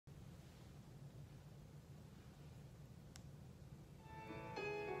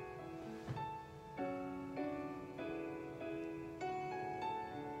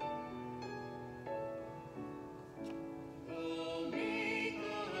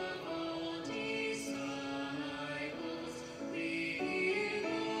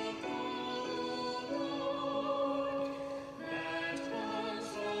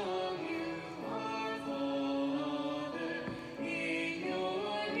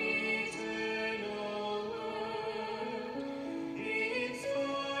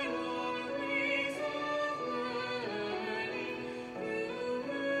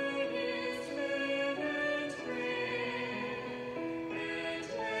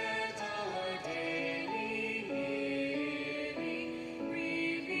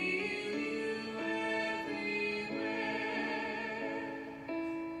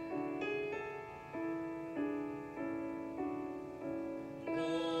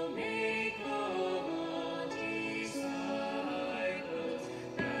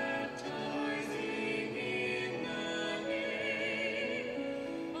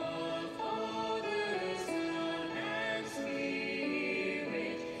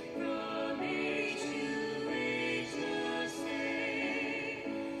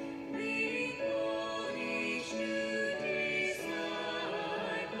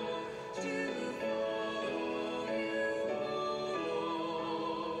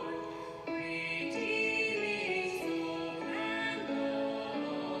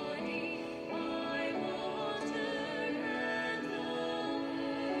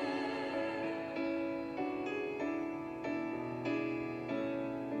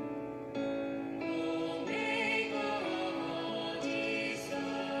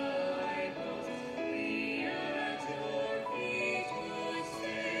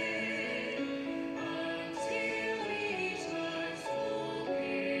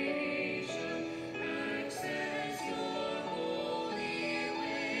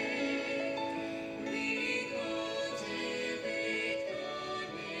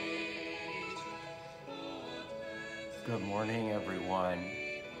Good morning, everyone.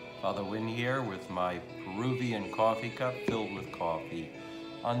 Father Wynn here with my Peruvian coffee cup filled with coffee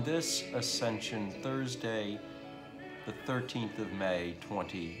on this Ascension Thursday, the 13th of May,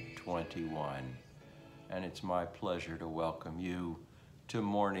 2021. And it's my pleasure to welcome you to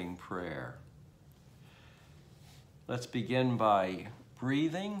morning prayer. Let's begin by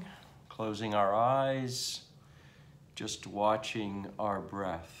breathing, closing our eyes, just watching our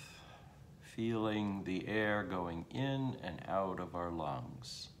breath, feeling the air going in and out of our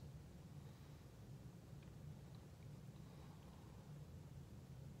lungs.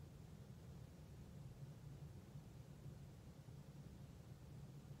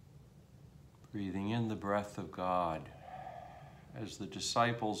 Breathing in the breath of God, as the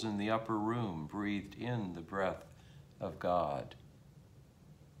disciples in the upper room breathed in the breath of God.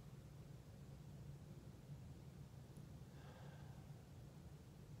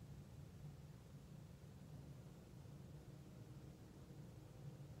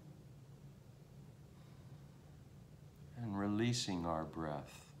 And releasing our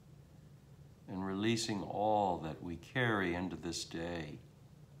breath, and releasing all that we carry into this day,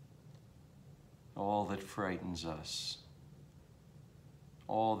 all that frightens us,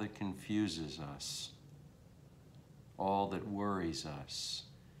 all that confuses us, all that worries us.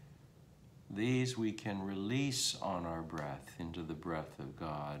 These we can release on our breath into the breath of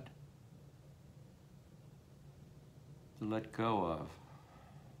God, to let go of,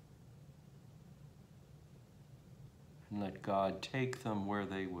 and let God take them where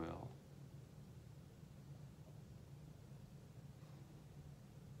they will.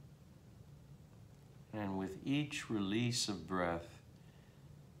 And with each release of breath,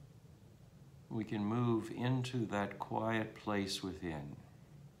 we can move into that quiet place within,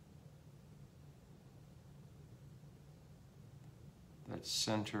 that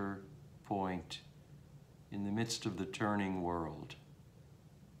center point in the midst of the turning world.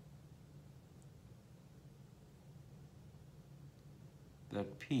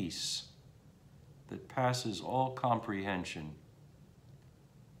 That peace that passes all comprehension,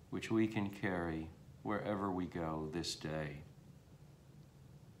 which we can carry wherever we go this day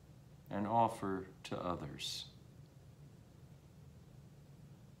and offer to others.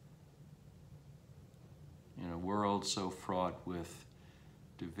 In a world so fraught with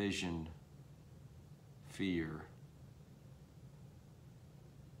division, fear,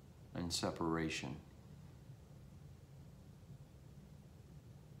 and separation.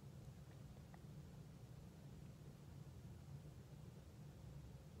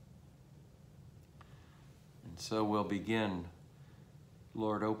 So we'll begin.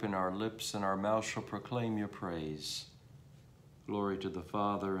 Lord, open our lips, and our mouth shall proclaim your praise. Glory to the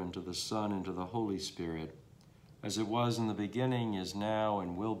Father, and to the Son, and to the Holy Spirit, as it was in the beginning, is now,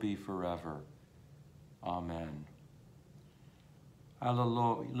 and will be forever. Amen.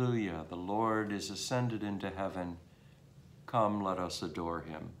 Hallelujah. The Lord is ascended into heaven. Come, let us adore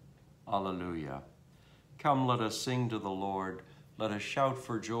him. Alleluia. Come, let us sing to the Lord. Let us shout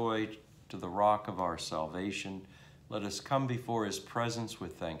for joy to the rock of our salvation. Let us come before his presence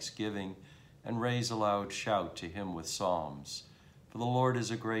with thanksgiving and raise a loud shout to him with psalms. For the Lord is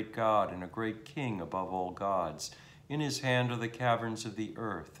a great God and a great King above all gods. In his hand are the caverns of the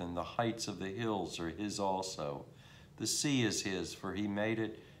earth, and the heights of the hills are his also. The sea is his, for he made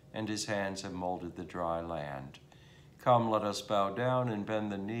it, and his hands have molded the dry land. Come, let us bow down and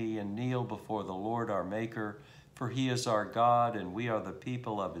bend the knee and kneel before the Lord our Maker, for he is our God, and we are the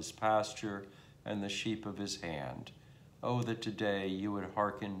people of his pasture and the sheep of his hand. Oh, that today you would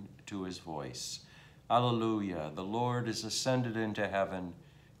hearken to his voice. Alleluia, the Lord is ascended into heaven.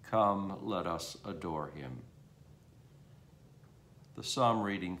 Come, let us adore him. The psalm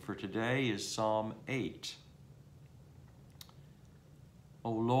reading for today is Psalm 8. O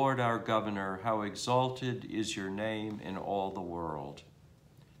Lord, our governor, how exalted is your name in all the world.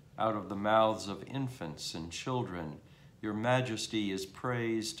 Out of the mouths of infants and children, your majesty is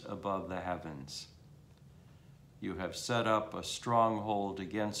praised above the heavens. You have set up a stronghold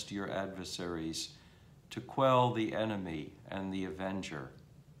against your adversaries to quell the enemy and the avenger.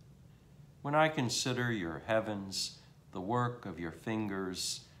 When I consider your heavens, the work of your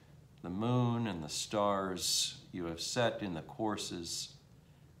fingers, the moon and the stars you have set in the courses,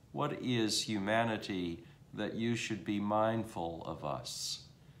 what is humanity that you should be mindful of us?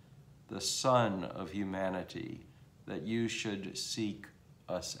 The Son of humanity, that you should seek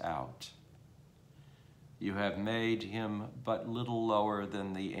us out. You have made him but little lower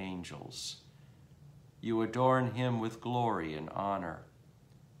than the angels. You adorn him with glory and honor.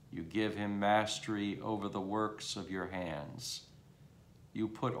 You give him mastery over the works of your hands. You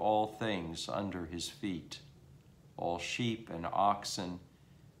put all things under his feet, all sheep and oxen,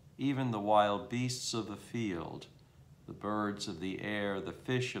 even the wild beasts of the field, the birds of the air, the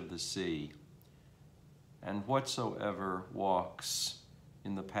fish of the sea, and whatsoever walks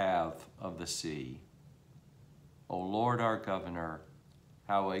in the path of the sea. O Lord our governor,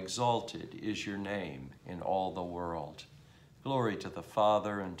 how exalted is your name in all the world. Glory to the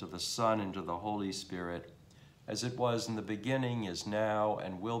Father, and to the Son, and to the Holy Spirit, as it was in the beginning, is now,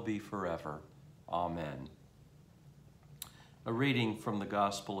 and will be forever. Amen. A reading from the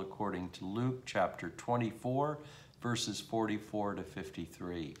Gospel according to Luke, chapter 24, verses 44 to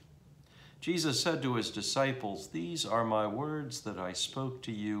 53. Jesus said to his disciples, "These are my words that I spoke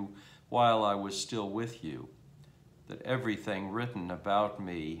to you while I was still with you, that everything written about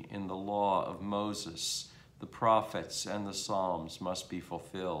me in the law of Moses, the prophets, and the Psalms must be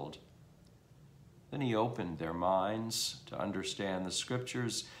fulfilled." Then he opened their minds to understand the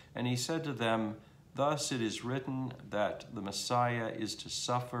Scriptures, and he said to them, "Thus it is written that the Messiah is to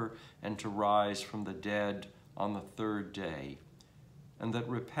suffer and to rise from the dead on the third day, and that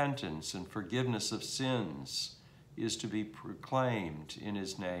repentance and forgiveness of sins is to be proclaimed in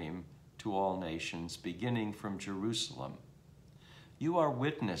his name to all nations, beginning from Jerusalem. You are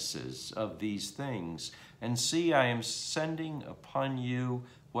witnesses of these things, and see, I am sending upon you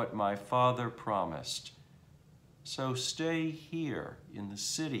what my Father promised. So stay here in the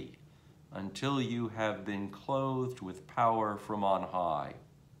city until you have been clothed with power from on high."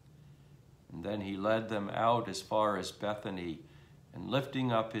 And then he led them out as far as Bethany, and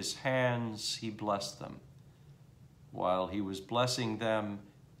lifting up his hands, he blessed them. While he was blessing them,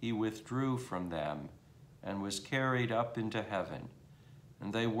 he withdrew from them and was carried up into heaven.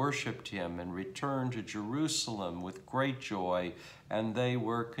 And they worshipped him and returned to Jerusalem with great joy, and they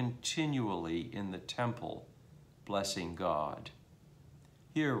were continually in the temple, blessing God.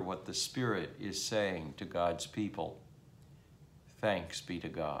 Hear what the Spirit is saying to God's people. Thanks be to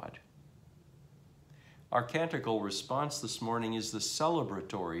God. Our canticle response this morning is the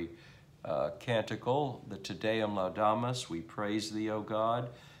celebratory canticle, the Te Deum Laudamus, we praise thee, O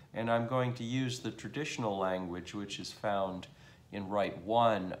God, and I'm going to use the traditional language which is found in Rite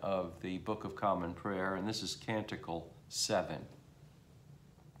 1 of the Book of Common Prayer, and this is Canticle 7.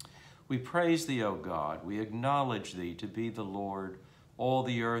 We praise thee, O God, we acknowledge thee to be the Lord. All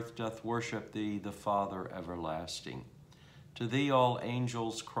the earth doth worship thee, the Father everlasting. To thee all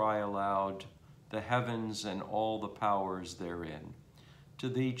angels cry aloud, the heavens and all the powers therein. To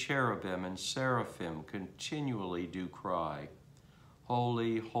thee cherubim and seraphim continually do cry,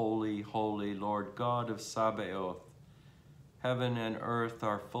 Holy, holy, holy, Lord God of Sabaoth. Heaven and earth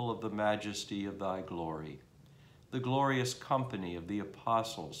are full of the majesty of thy glory. The glorious company of the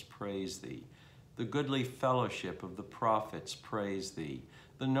apostles praise thee. The goodly fellowship of the prophets praise thee.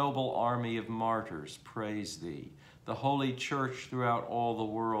 The noble army of martyrs praise thee. The holy church throughout all the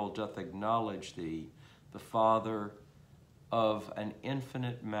world doth acknowledge thee, the Father of an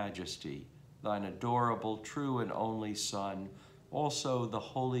infinite majesty, thine adorable, true, and only Son, also the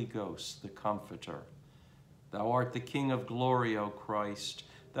Holy Ghost, the Comforter. Thou art the King of glory, O Christ.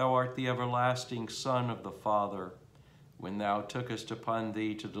 Thou art the everlasting Son of the Father. When thou tookest upon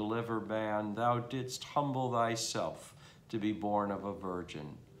thee to deliver man, thou didst humble thyself to be born of a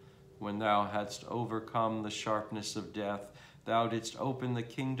virgin. When thou hadst overcome the sharpness of death, thou didst open the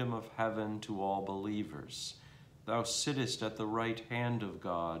kingdom of heaven to all believers. Thou sittest at the right hand of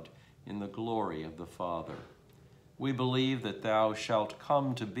God in the glory of the Father. We believe that thou shalt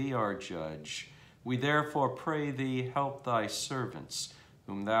come to be our judge. We therefore pray thee, help thy servants,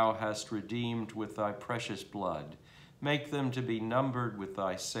 whom thou hast redeemed with thy precious blood. Make them to be numbered with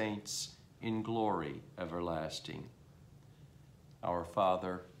thy saints in glory everlasting. Our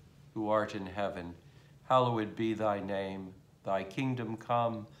Father, who art in heaven, hallowed be thy name. Thy kingdom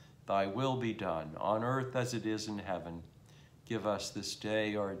come, thy will be done, on earth as it is in heaven. Give us this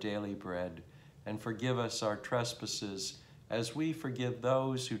day our daily bread, and forgive us our trespasses, as we forgive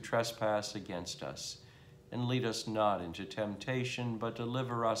those who trespass against us. And lead us not into temptation, but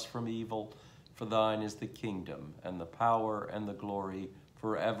deliver us from evil. For thine is the kingdom, and the power, and the glory,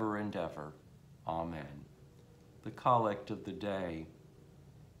 forever and ever. Amen. The Collect of the Day.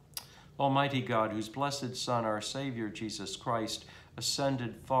 Almighty God, whose blessed Son, our Savior Jesus Christ,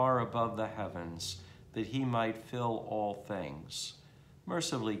 ascended far above the heavens, that he might fill all things,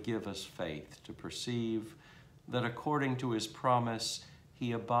 mercifully give us faith to perceive that according to his promise,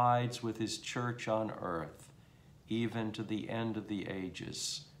 he abides with his church on earth, even to the end of the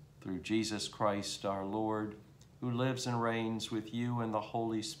ages, through Jesus Christ our Lord, who lives and reigns with you and the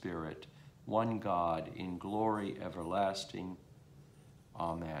Holy Spirit, one God, in glory everlasting.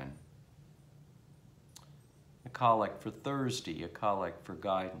 Amen. a collect for Thursday, a collect for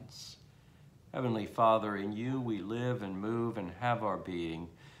guidance. Heavenly Father, in you we live and move and have our being.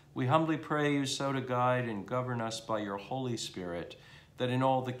 We humbly pray you so to guide and govern us by your Holy Spirit, that in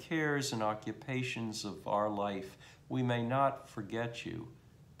all the cares and occupations of our life we may not forget you,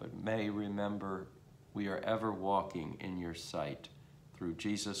 but may remember we are ever walking in your sight. Through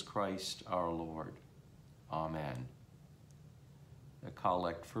Jesus Christ our Lord. Amen. A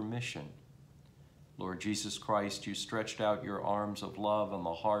collect for mission. Lord Jesus Christ, you stretched out your arms of love on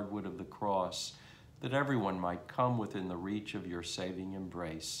the hardwood of the cross, that everyone might come within the reach of your saving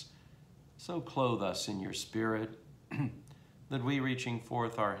embrace. So clothe us in your Spirit, that we, reaching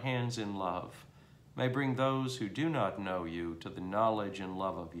forth our hands in love, may bring those who do not know you to the knowledge and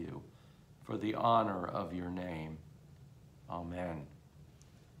love of you, for the honor of your name. Amen.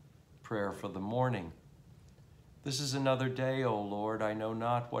 Prayer for the morning. This is another day, O Lord. I know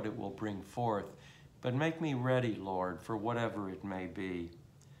not what it will bring forth, but make me ready, Lord, for whatever it may be.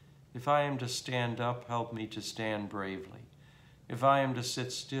 If I am to stand up, help me to stand bravely. If I am to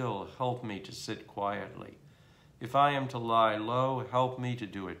sit still, help me to sit quietly. If I am to lie low, help me to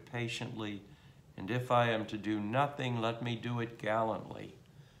do it patiently. And if I am to do nothing, let me do it gallantly.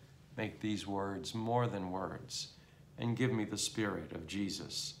 Make these words more than words, and give me the Spirit of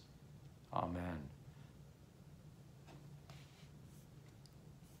Jesus. Amen.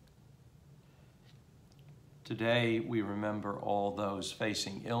 Today, we remember all those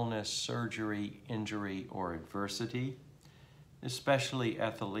facing illness, surgery, injury, or adversity, especially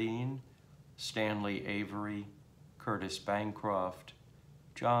Ethelene, Stanley Avery, Curtis Bancroft,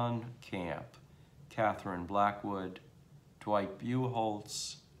 John Camp, Catherine Blackwood, Dwight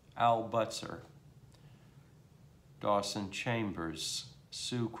Buholtz, Al Butzer, Dawson Chambers,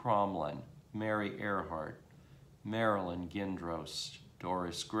 Sue Cromlin, Mary Earhart, Marilyn Gindros,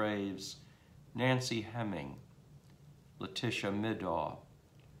 Doris Graves, Nancy Hemming, Letitia Middaw,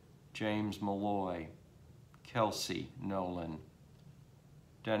 James Malloy, Kelsey Nolan,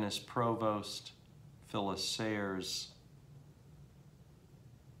 Dennis Provost, Phyllis Sayers,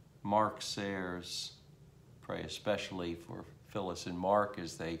 Mark Sayers. Pray especially for Phyllis and Mark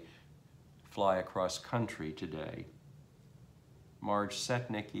as they fly across country today. Marge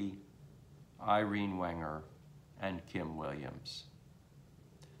Setnicki, Irene Wenger, and Kim Williams.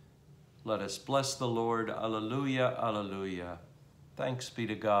 Let us bless the Lord. Alleluia, alleluia. Thanks be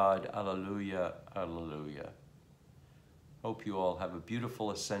to God. Alleluia, alleluia. Hope you all have a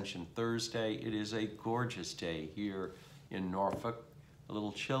beautiful Ascension Thursday. It is a gorgeous day here in Norfolk. A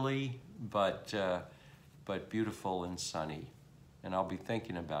little chilly, but beautiful and sunny. And I'll be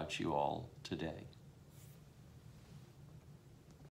thinking about you all today.